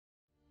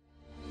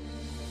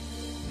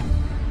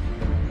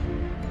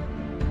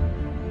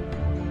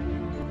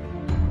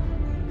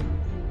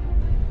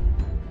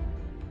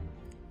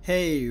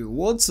Hey,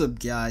 what's up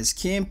guys,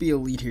 Campy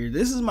Elite here.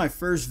 This is my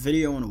first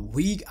video in a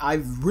week.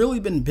 I've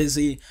really been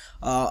busy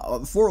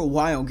for a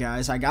while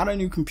guys. I got a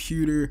new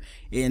computer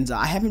and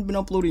I haven't been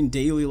uploading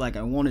daily like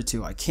I wanted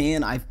to.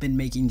 I've been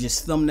making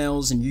just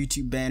thumbnails and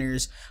YouTube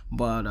banners,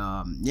 but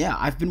yeah,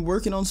 I've been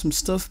working on some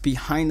stuff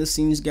behind the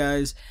scenes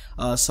guys,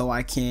 so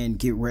I can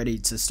get ready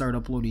to start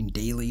uploading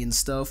daily and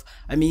stuff.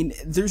 I mean,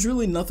 there's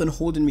really nothing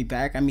holding me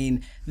back. I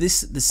mean, the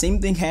same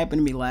thing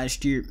happened to me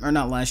last year, or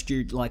not last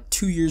year, like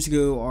 2 years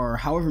ago or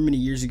however many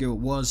years ago it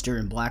was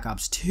during Black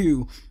Ops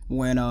 2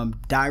 when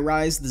Die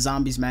Rise, the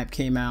Zombies map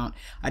came out.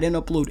 I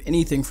didn't upload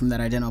anything from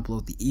that. I didn't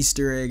upload the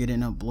Easter egg. I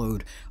didn't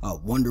upload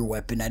Wonder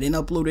Weapon. I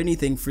didn't upload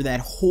anything for that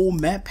whole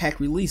map pack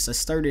release. I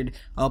started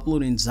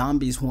uploading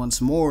Zombies once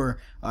more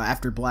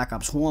after Black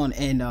Ops 1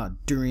 and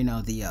during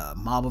the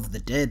Mob of the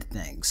Dead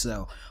thing.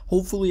 So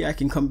hopefully I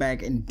can come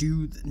back and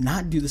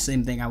not do the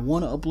same thing. I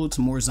want to upload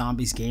some more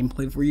Zombies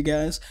gameplay for you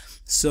guys.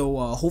 So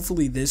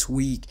hopefully this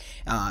week,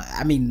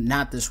 I mean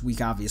not this week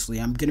obviously,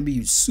 I'm going to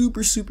be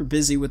super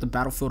busy with the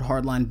Battlefield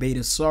Hardline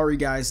beta. Sorry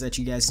guys that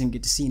you guys didn't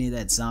get to see any of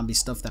that zombie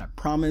stuff that I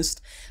promised,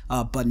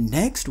 but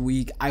next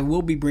week I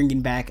will be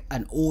bringing back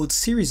an old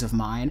series of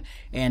mine,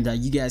 and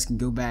you guys can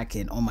go back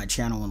and on my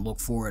channel and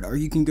look for it, or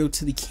you can go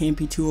to the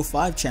Campy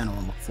 205 channel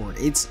and look for it.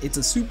 It's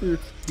a super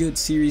good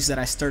series that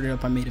I started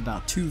up. I made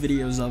about 2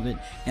 videos of it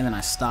and then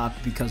I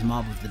stopped because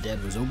Mob of the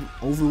Dead was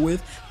over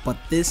with. But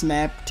this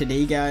map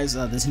today guys,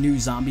 this new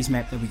Zombies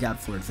map that we got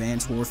for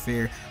Advanced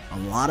Warfare, a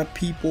lot of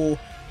people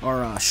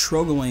are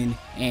struggling,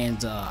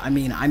 and I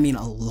mean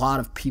a lot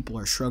of people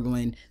are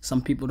struggling.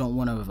 Some people don't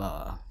want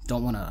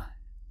to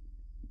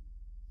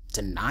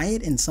deny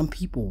it, and some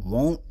people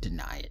won't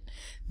deny it.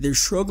 They're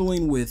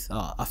struggling with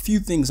a few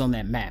things on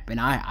that map, and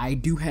I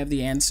do have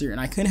the answer,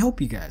 and I can help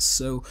you guys.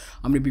 So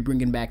I'm gonna be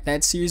bringing back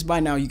that series. By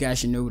now you guys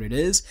should know what it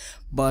is,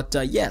 but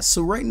yeah,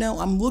 so right now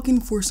I'm looking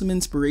for some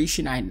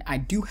inspiration. I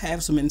do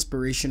have some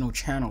inspirational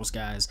channels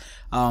guys.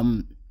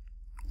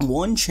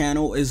 One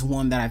channel is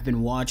one that I've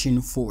been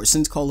watching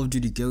since Call of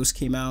Duty Ghosts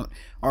came out,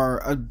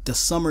 or the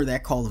summer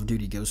that Call of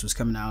Duty Ghosts was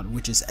coming out,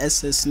 which is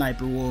SS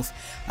Sniper Wolf.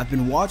 I've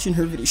been watching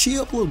her video. She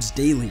uploads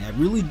daily. I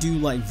really do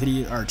like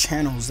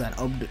channels that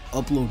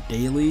upload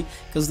daily,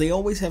 because they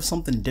always have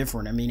something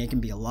different. I mean, it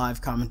can be a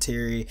live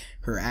commentary,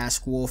 her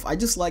Ask Wolf. I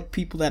just like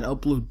people that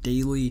upload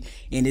daily,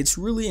 and it's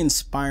really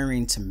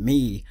inspiring to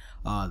me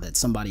that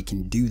somebody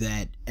can do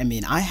that. I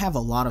mean, I have a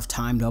lot of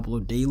time to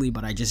upload daily,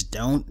 but I just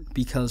don't,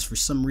 because for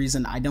some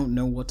reason I don't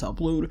know what to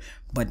upload.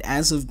 But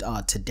as of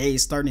today,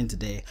 starting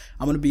today,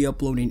 I'm going to be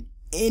uploading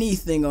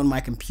anything on my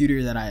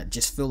computer that I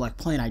just feel like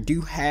playing. I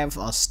do have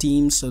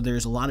Steam, so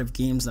there's a lot of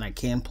games that I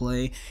can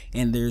play,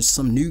 and there's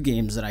some new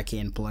games that I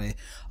can play.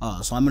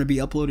 So I'm going to be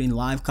uploading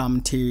live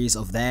commentaries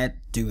of that,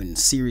 doing a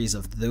series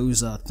of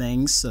those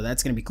things, so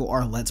that's going to be cool,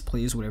 or Let's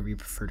Plays, whatever you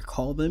prefer to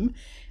call them.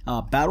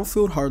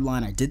 Battlefield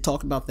Hardline, I did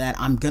talk about that.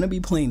 I'm going to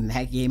be playing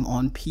that game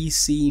on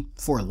PC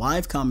for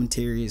live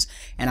commentaries,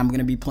 and I'm going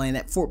to be playing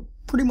that for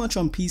pretty much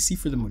on PC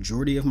for the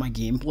majority of my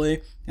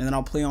gameplay, and then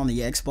I'll play on the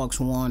Xbox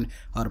One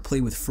to play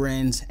with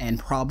friends, and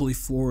probably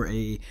for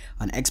an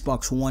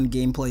Xbox One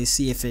gameplay,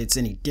 see if it's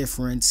any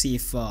different, see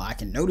if I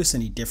can notice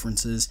any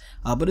differences,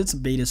 but it's a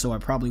beta, so I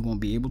probably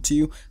won't be able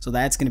to, so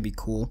that's going to be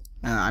cool.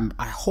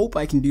 I hope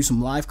I can do some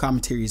live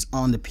commentaries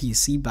on the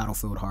PC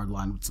Battlefield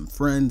Hardline with some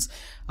friends,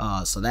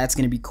 so that's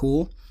going to be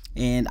cool.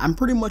 And I'm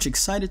pretty much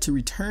excited to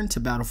return to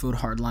Battlefield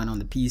Hardline on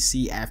the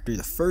PC after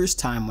the first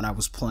time when I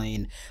was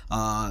playing.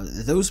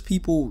 Those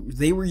people,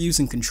 they were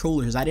using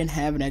controllers. I didn't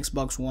have an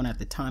Xbox One at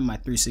the time. My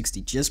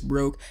 360 just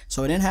broke,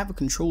 so I didn't have a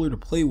controller to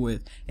play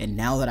with. And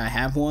now that I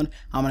have one,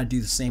 I'm going to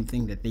do the same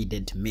thing that they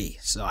did to me.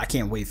 So I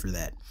can't wait for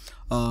that.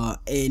 I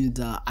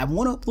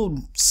want to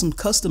upload some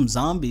custom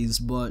zombies,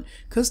 but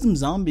custom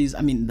zombies, I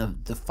mean,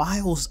 the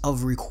files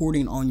of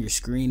recording on your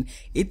screen,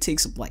 it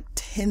takes up like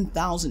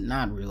 10,000,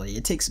 not really,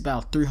 it takes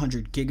about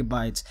 300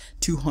 gigabytes,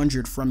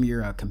 200 from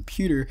your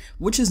computer,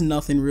 which is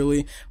nothing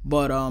really,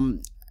 but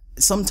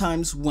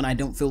sometimes when I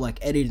don't feel like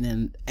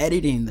editing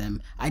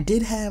them, I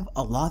did have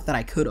a lot that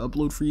I could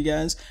upload for you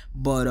guys,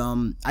 but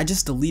I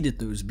just deleted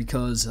those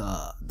because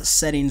the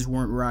settings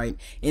weren't right,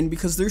 and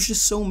because there's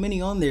just so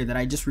many on there that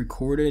I just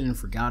recorded and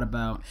forgot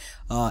about,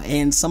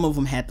 and some of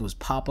them had those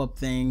pop-up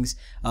things.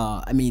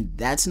 I mean,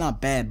 that's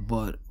not bad,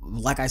 but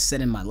like I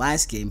said in my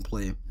last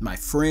gameplay, my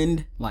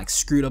friend like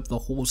screwed up the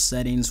whole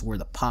settings where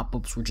the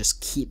pop-ups were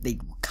they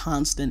were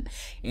constant,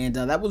 and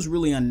that was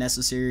really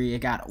unnecessary. It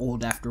got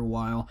old after a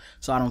while,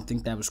 so I don't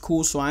think that was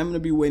cool. So I'm going to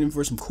be waiting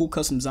for some cool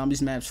custom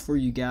zombies maps for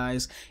you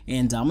guys,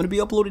 and I'm going to be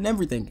uploading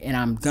everything, and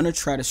I'm going to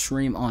try to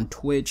stream on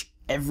Twitch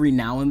every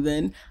now and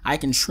then. I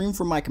can stream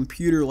from my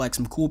computer like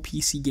some cool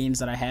PC games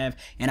that I have,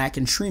 and I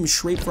can stream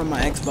straight from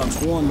my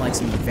Xbox One like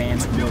some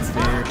Advanced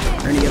Warfare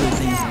or any other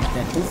things like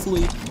that.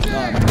 Hopefully,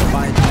 back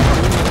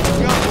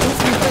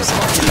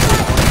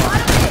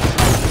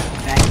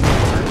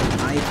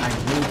tonight I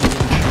will be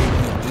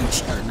able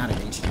to play not an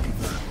HDP,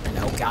 an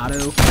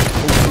Elgato.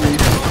 Hopefully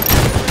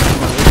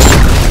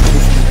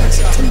by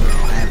September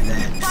I'll have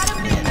that.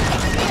 And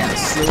yeah,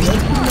 so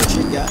that's pretty much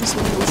it guys.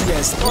 Let me know what you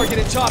guys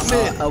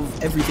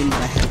of everything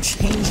that I have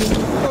changing.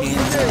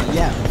 And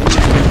yeah,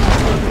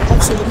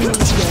 also let me know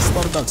what you guys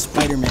thought about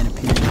Spider-Man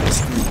appearing on the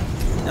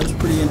screen. That was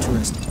pretty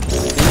interesting.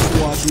 Thanks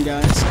for watching,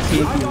 guys.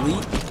 Campy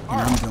Elite,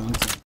 and I'm going to.